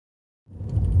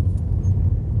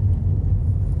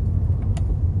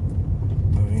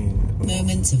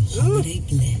moment of holiday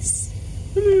bliss.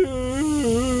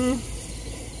 Hello.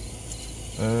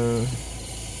 Hello.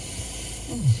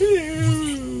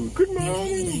 Good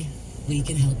morning. We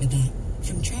can help with that.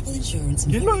 From travel insurance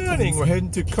and good morning. We're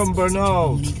heading to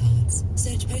Cumbernauld.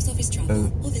 Search post office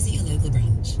travel or visit your local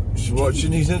branch. Just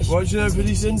watching out for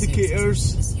these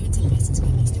indicators.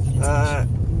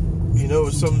 You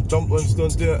know, some dumplings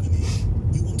don't do it.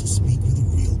 You want to speak with a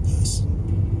real person.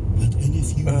 And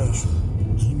if you wish,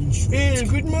 I'm insured. Hey,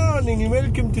 good morning and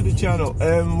welcome to the channel.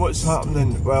 What's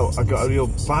happening? Well, I got a real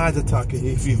bad attack of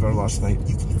hay fever last night.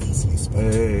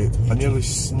 I nearly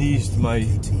sneezed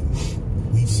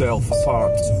myself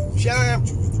apart. Shut up!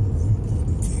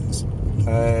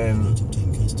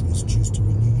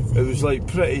 It was like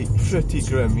pretty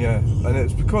grim, yeah. And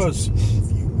it's because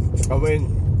I went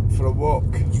for a walk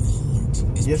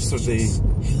yesterday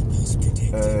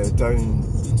down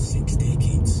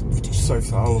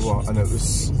South Alloa, and it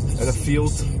was in a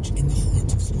field.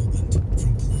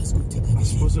 I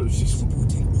suppose it was just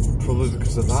probably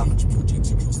because of that.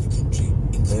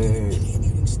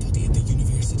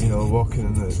 You know, walking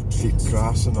in the deep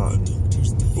grass and that. And,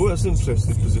 oh, that's an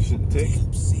interesting position to take.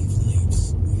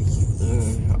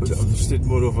 I've just stayed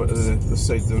more over to the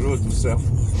side of the road myself.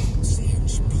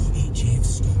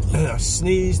 And I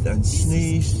sneezed and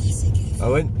sneezed.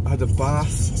 I had a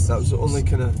bath. That was the only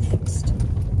kind of...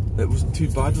 It wasn't too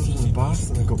bad. I was in the bath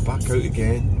and I got back out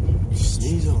again.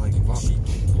 Sneezing like fuck.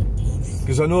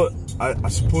 Because I know, I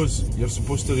suppose you're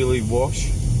supposed to really wash.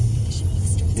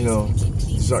 You know,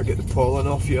 does that get the pollen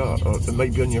off you, or it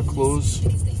might be on your clothes?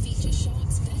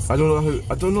 I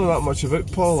don't know that much about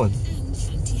pollen.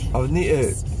 I would need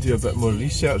to do a bit more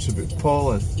research about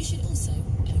pollen.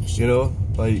 You know,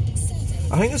 like,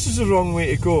 I think this is the wrong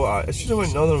way to go. I should have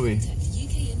went another way.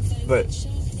 But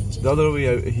the other way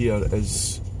out of here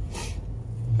is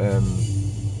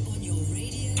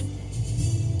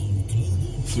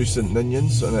through St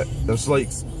Ninians, and there's like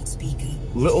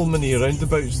little mini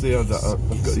roundabouts there that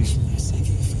I've got these.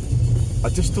 I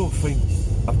just don't find,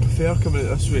 I prefer coming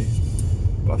out this way,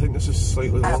 but I think this is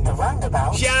slightly longer. At the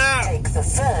roundabout, take the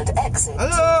third exit.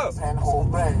 Hello!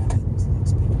 Cumbernauld Road.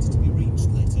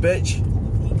 Bitch.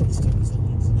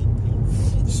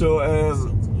 So,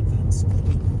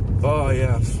 oh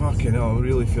yeah, fucking hell, I'm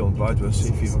really feeling bad with this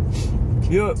hay fever.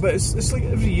 You know, but it's like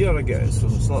every year I get it, so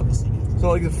it's not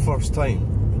like the first time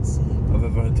I've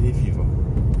ever had hay fever.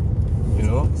 You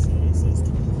know?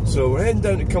 So we're heading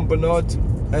down to Cumbernauld.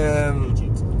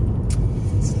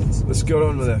 Let's go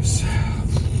on with this.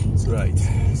 Right.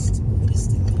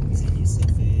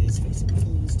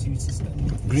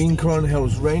 Greencorn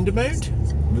Hills roundabout.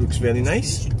 Looks very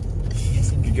nice. You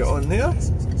can get on there.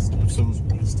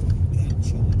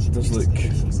 It does look.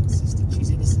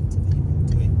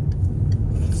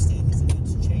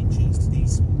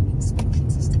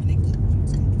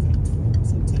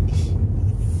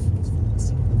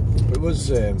 It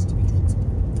was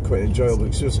quite enjoyable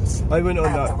because I went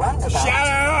on that. Shut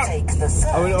up!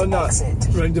 I went on that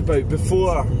roundabout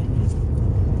before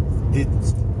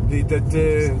they did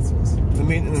the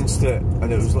maintenance to it,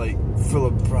 and it was like full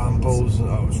of brambles, and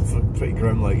it was pretty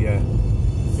grim, like, yeah.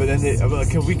 But then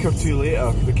like a week or two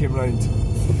later, they came round.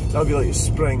 That'll be like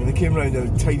spring, and they came round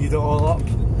and tidied it all up.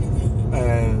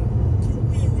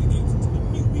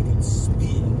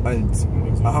 And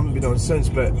I haven't been on since,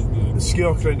 but the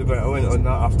Skeoch roundabout, I went on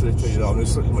that after they tidied it up, and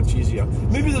it's looking much easier.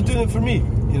 Maybe they're doing it for me,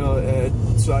 you know,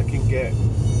 so I can get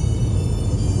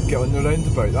on the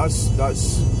roundabout.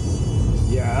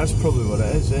 Yeah, that's probably what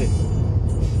it is, eh?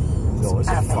 No, it's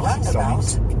a fucking dummy.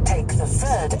 Take the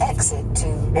third exit to.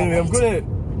 Anyway, I'm going to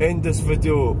end this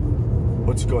video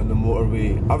once I got on the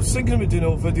motorway. I was thinking about doing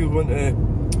a video going to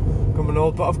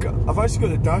Cumbernauld, but I've actually got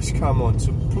the dash cam on,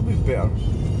 so probably better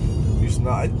using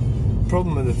that. The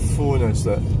problem with the phone is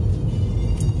that,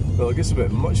 well, it gets a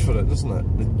bit much for it, doesn't it?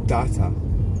 The data.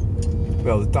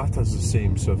 Well, the data's the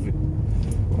same, so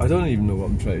I don't even know what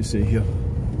I'm trying to say here.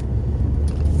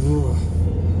 Ugh.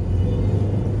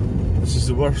 This is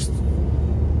the worst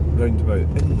roundabout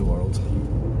in the world.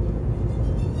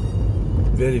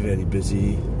 Very, very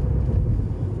busy.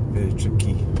 Very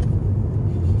tricky.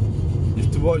 You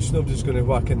have to watch nobody's going to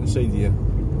whack in the side of you,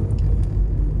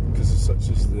 because it's such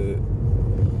as the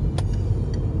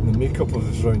makeup of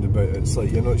this roundabout. It's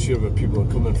like you're not sure where people are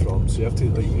coming from, so you have to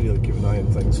like really keep an eye on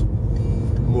things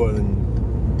more than.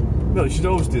 Well, you should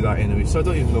always do that anyway. So I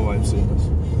don't even know why I'm saying this.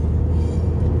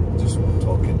 Just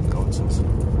talking nonsense.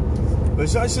 But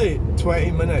it's actually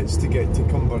 20 minutes to get to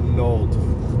Cumbernauld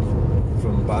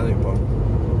from Bannockburn.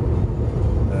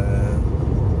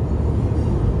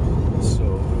 So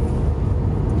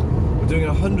we're doing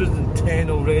a 110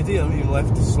 already. I haven't even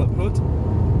left the slip road.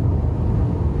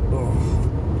 Oh.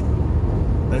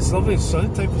 And it's lovely, it's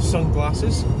sunny, time for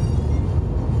sunglasses.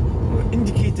 We're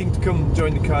indicating to come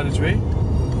join the carriageway.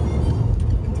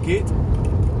 Indicate.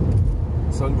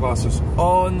 Sunglasses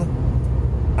on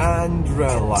and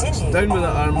relax. Down with the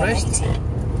armrest.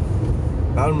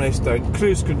 Armrest down,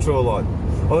 cruise control on.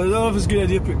 Although I don't know if it's a good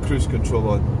idea to put cruise control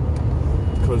on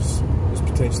because it's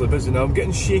potentially busy. Now I'm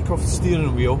getting shake off the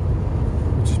steering wheel,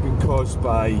 which has been caused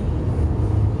by,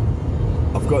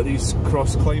 I've got these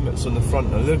cross climates on the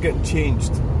front and they're getting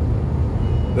changed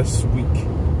this week.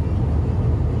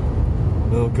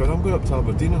 Oh god, I'm going up to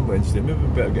Aberdeen on Wednesday, maybe we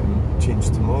better get them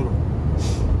changed tomorrow.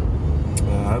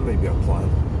 That might be a plan.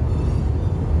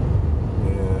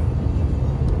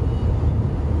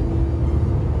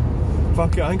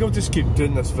 Fuck it, I think I'll just keep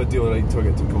doing this video right till I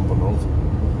get to Cumbernauld.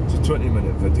 It's a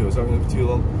 20-minute video, is that going to be too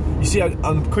long? You see,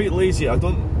 I'm quite lazy, I'm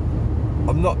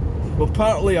not, well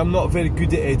partly I'm not very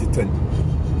good at editing.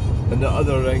 And the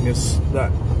other thing is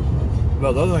that,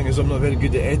 well the other thing is I'm not very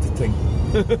good at editing.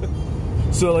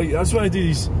 So like, that's why I do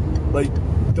these, like,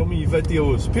 dummy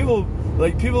videos. People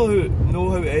who know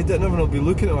how to edit and everyone will be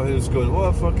looking at my videos going, what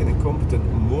a fucking incompetent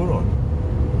moron.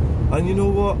 And you know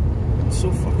what? It's so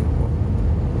fucking what?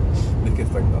 They can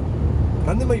think that.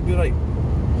 And they might be right.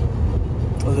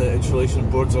 Oh, the insulation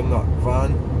boards on that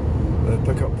van,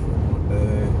 pickup,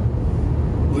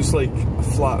 looks like a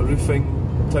flat roofing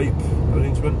type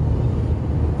arrangement,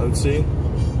 I would say.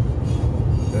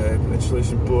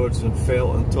 Insulation boards and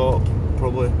felt on top,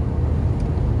 probably.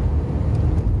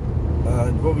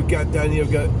 And what we got down here,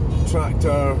 we've got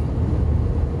tractor,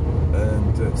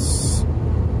 and it's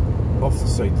off the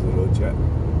side of the road yet.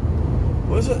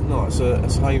 What is it? No,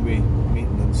 it's highway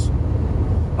maintenance.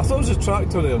 I thought it was a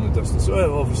tractor there in the distance.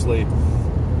 Well, obviously,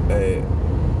 they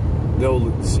all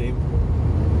look the same.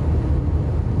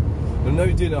 They're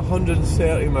now doing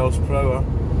 130 miles per hour,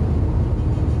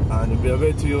 and they'll be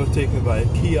about to be overtaken by a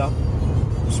Kia,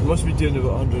 which must be doing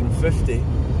about 150.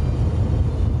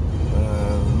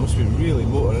 Must be really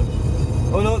motoring.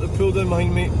 Oh no, they pulled in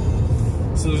behind me.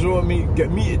 So they want me to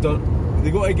get me done. They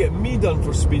got to get me done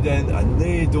for speeding, and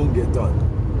they don't get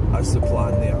done. That's the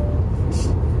plan there.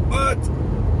 What?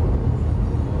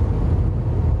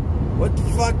 What the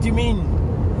fuck do you mean?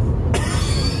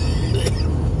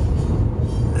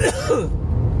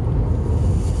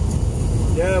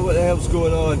 Yeah, what the hell's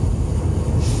going on?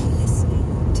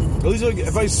 At least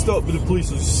if I stop with the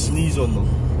police, I'll just sneeze on them.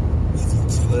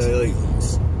 Like,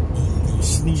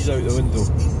 sneeze out the window.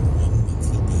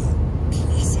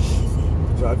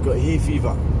 So I've got hay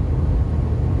fever.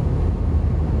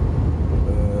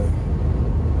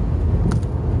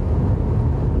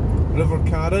 River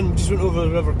Carron, just went over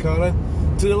the River Carron.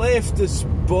 To the left is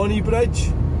Bonnie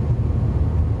Bridge.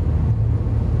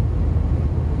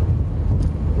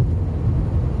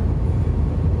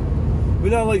 I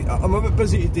mean, I'm a bit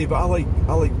busy today, but I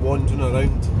like wandering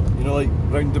around, you know, like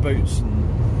roundabouts and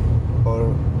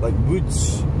or like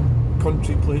woods,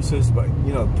 country places. But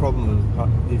you know, the problem with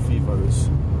hay fever is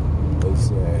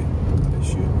an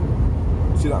issue.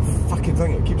 See that fucking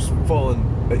thing? It keeps falling.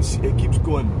 It keeps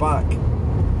going back.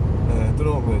 I don't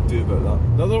know what I'm going to do about that.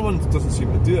 The other one doesn't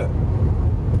seem to do it.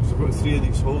 Because I've got 3 of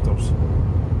these holders.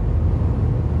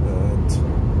 And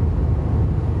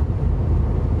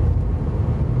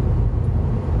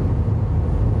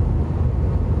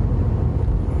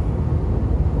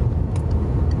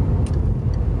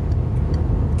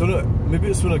don't know, maybe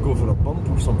it's when I go for a bump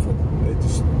or something.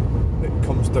 It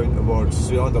comes down towards,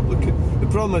 so you end up looking. The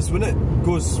problem is when it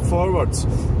goes forwards,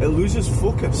 it loses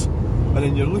focus. And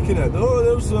then you're looking at, oh,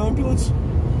 there's the ambulance.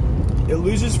 It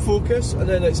loses focus, and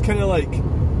then it's kind of like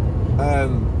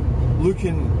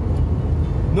looking.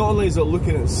 Not only is it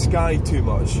looking at the sky too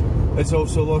much, it's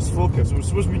also lost focus. We're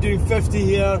supposed to be doing 50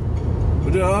 here.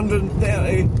 We're doing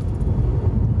 130.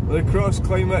 The cross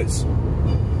climates,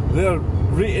 they're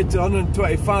rated to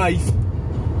 125. It's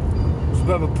a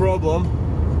bit of a problem.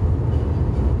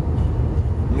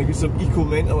 And I get some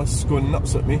eco-mentalists going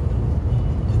nuts at me.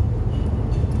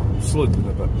 Slow down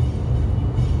a bit.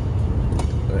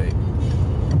 Right.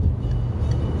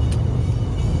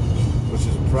 Which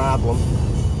is a problem.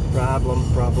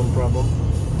 Problem.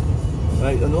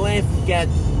 Right, on the left we got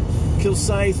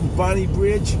Kilsyth and Bonnie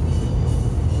Bridge.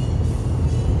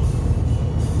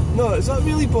 No, is that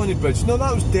really Bonnie Bridge? No,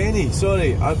 that was Denny.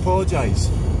 Sorry, I apologise.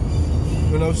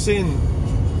 When I was saying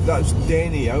that was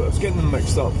Denny, I was getting them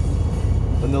mixed up.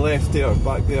 On the left there,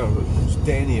 back there, it was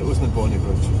Denny, it wasn't Bonnie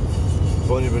Bridge.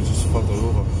 Bonnie Bridge is further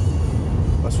over.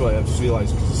 That's why I just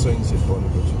realised, because the sign said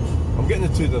Bannockburn. I'm getting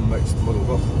the two of them mixed, muddled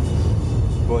up.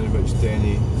 Bannockburn,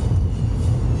 Denny.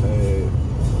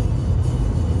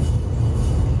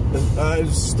 There's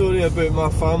a story about my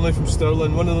family from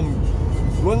Stirling. One of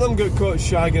them got caught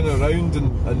shagging around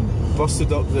and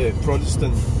busted up the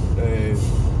Protestant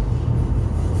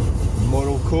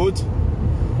moral code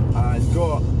and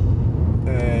got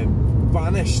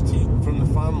banished from the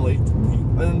family,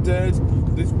 and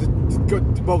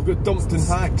got dumped in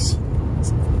Hags.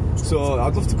 So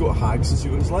I'd love to go to Hags and see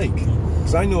what it's like,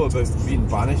 because I know about being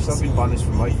banished. I've been banished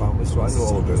from my family, so I know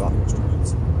all about that.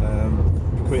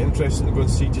 Be quite interesting to go and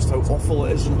see just how awful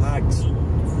it is in Hags.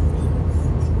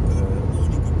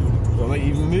 I might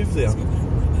even move there.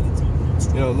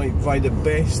 You know, I might buy the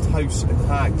best house in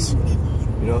Hags.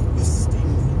 You know,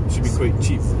 should be quite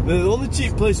cheap. The only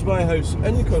cheap place to buy a house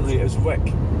in the country is Wick,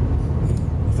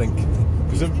 I think,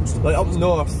 because like up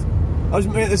north. I was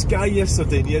met this guy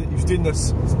yesterday, and he was doing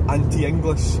this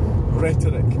anti-English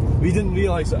rhetoric. We didn't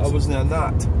realise that I wasn't a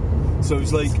nat. So it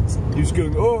was like, he was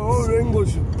going, oh, the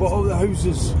English bought all the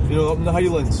houses, you know, up in the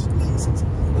Highlands. And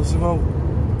I said, well,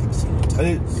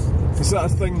 and it's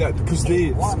that thing that, because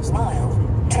they... 1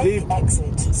 mile, take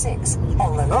exit 6 on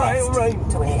the left Alright.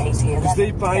 to A8011. Because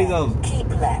they buy them. Keep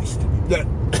left. That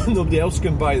nobody else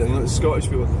can buy them, you know, the Scottish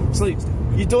people. It's like,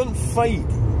 you don't fight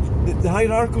the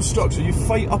hierarchical structure, you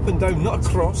fight up and down, not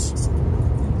across.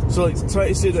 So like, try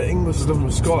to say that English is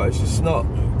different from Scottish, it's not.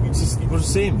 It's just, we're the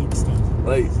same.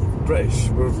 Like, British,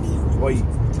 we're white.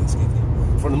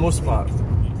 For the most part,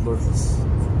 we're,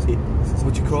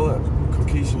 what do you call it?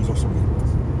 Caucasians or something.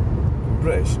 We're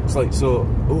British. It's like, so,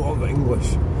 oh, I'm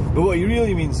English. But what he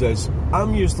really means is,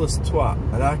 I'm useless twat,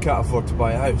 and I can't afford to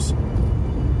buy a house.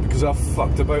 Because I've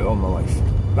fucked about all my life.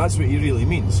 That's what he really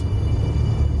means.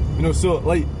 You know, so,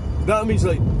 like, that means,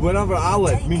 like, wherever I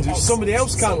live means that somebody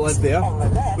else can't live there,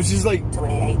 which is like,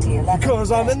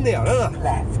 because I'm in there, isn't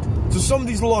it? So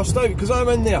somebody's lost out because I'm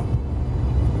in there.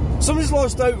 Somebody's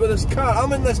lost out with this car,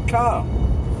 I'm in this car.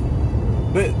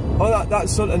 But all that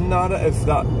sort of narrative,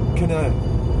 that kind of,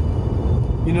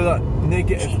 you know, that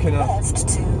negative kind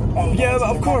of... Yeah, but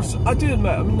of course, I do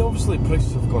admit, I mean, obviously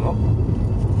prices have gone up.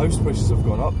 House prices have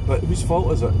gone up, but whose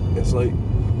fault is it? It's like,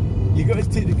 you got to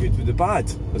take the good with the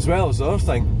bad, as well as the other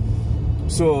thing.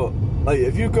 So, like,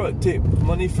 if you've got to take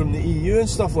money from the EU and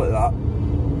stuff like that,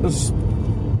 there's,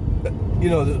 you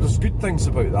know, there's good things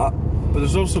about that, but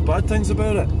there's also bad things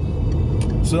about it.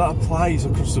 So that applies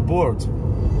across the board.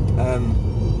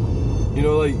 You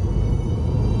know, like,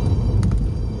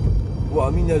 what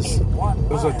I mean is,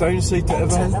 there's a downside to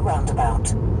everything.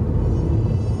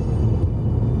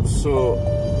 So,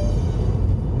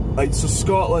 like, so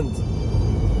Scotland,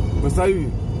 without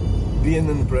being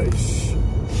in the British,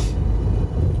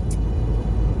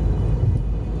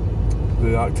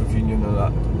 the active union and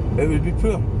that, it would be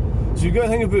poor. So you've got to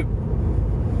think about,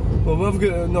 well, we've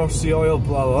got the North Sea oil,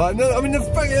 blah blah blah. I mean,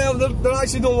 they're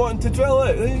actually not wanting to drill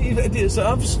it. Idiots that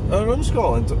are in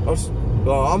Scotland.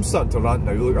 Well, I'm starting to rant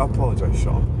now. Look, I apologise,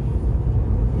 shut up.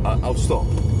 I'll stop.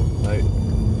 Right,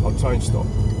 I'll try and stop.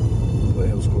 What the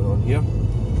hell's going on here?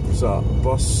 There's a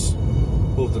bus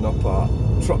holding up a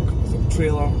truck with a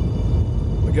trailer.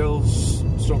 The girl's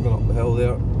struggling up the hill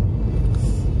there,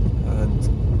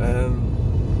 and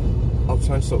I'll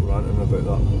try and stop ranting about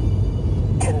that.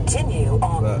 Continue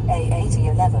on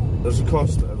A8011. There's a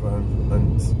cost to everything,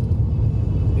 and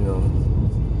you know,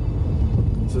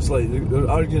 so it's like they're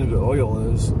arguing about oil,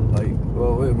 and it's like,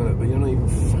 well, wait a minute, but you're not even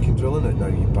fucking drilling it now,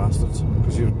 you bastards,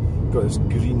 because you've got this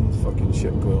green fucking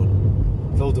shit going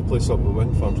on. Filled the place up with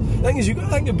wind farms. The thing is, you've got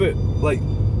to think about, like,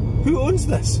 who owns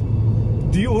this?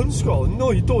 Do you own Scotland?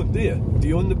 No, you don't, do you? Do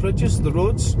you own the bridges, the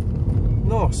roads?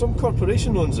 No, some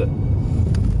corporation owns it.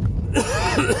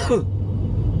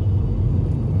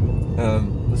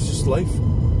 It's just life.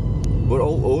 We're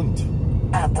all owned.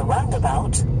 At the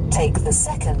roundabout, take the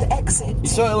second exit You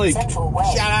sort of like, Central Way.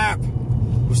 shut up!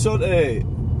 We're sort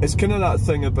of, it's kind of that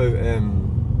thing about,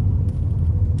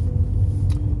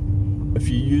 if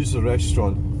you use a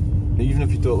restaurant, even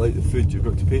if you don't like the food, you've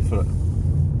got to pay for it.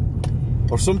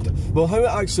 Or something. Well, how it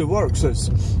actually works is,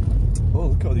 oh,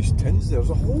 look at all these tins there. There's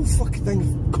a whole fucking thing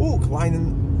of Coke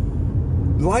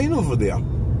lying over there.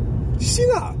 Did you see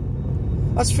that?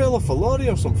 That's fell off a lorry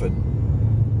or something.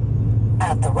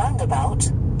 At the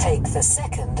roundabout, take the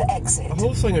second exit. A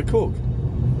whole thing of Coke.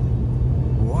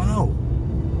 Wow.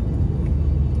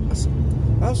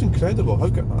 That's incredible. How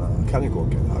can I can't go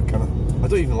and get that, can I? I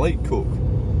don't even like Coke.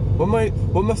 What am I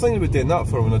thinking about doing that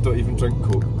for when I don't even drink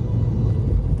Coke?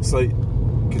 It's like,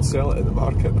 you could sell it in the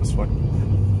market, that's fine.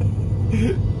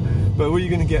 But what are you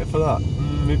going to get for that?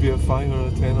 Maybe a 5 or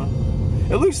a 10er.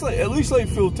 It looks like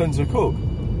full tins of Coke.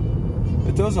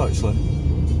 It does actually.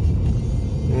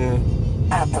 Yeah.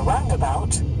 At the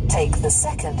roundabout, Take the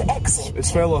second exit.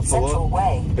 It's fell off a Central lot.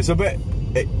 Way. It's a bit.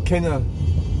 It kind of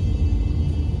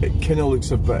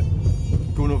looks a bit.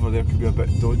 Going over there could be a bit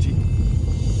dodgy.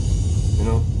 You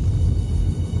know.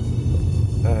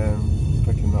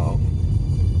 Picking that up.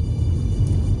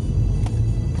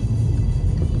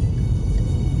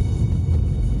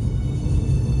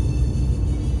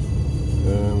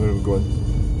 Where are we going?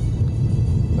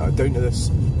 Down to this.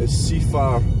 It's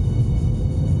Seafar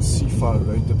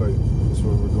roundabout is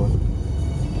where we're going.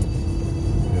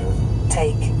 Yeah.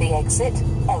 Take the exit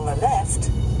on the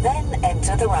left, then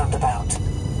enter the roundabout.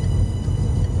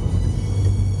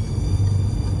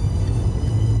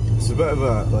 It's a bit of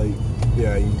a, like,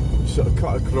 yeah, you sort of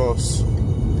cut across.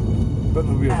 Bit of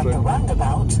a weird At the thing.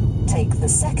 roundabout, take the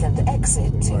second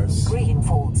exit to Nice.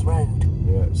 Greenfields Road.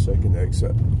 Yeah, second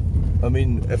exit. I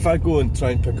mean, if I go and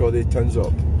try and pick all the tins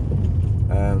up,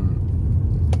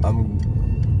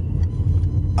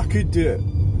 I could do it.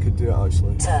 Could do it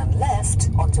actually. Turn left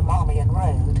onto Marmion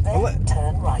Road, then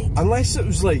turn right. Unless it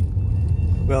was like,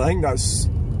 well, I think that's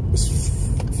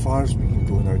as far as we can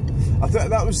go now. I thought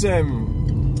that was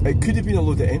it could have been a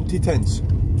load of empty tins.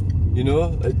 You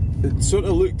know, it sort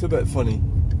of looked a bit funny.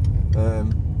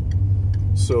 Turn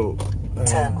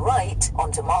right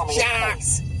onto Marmion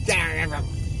Place.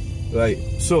 Right,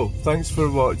 so thanks for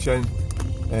watching.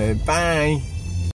 Bye.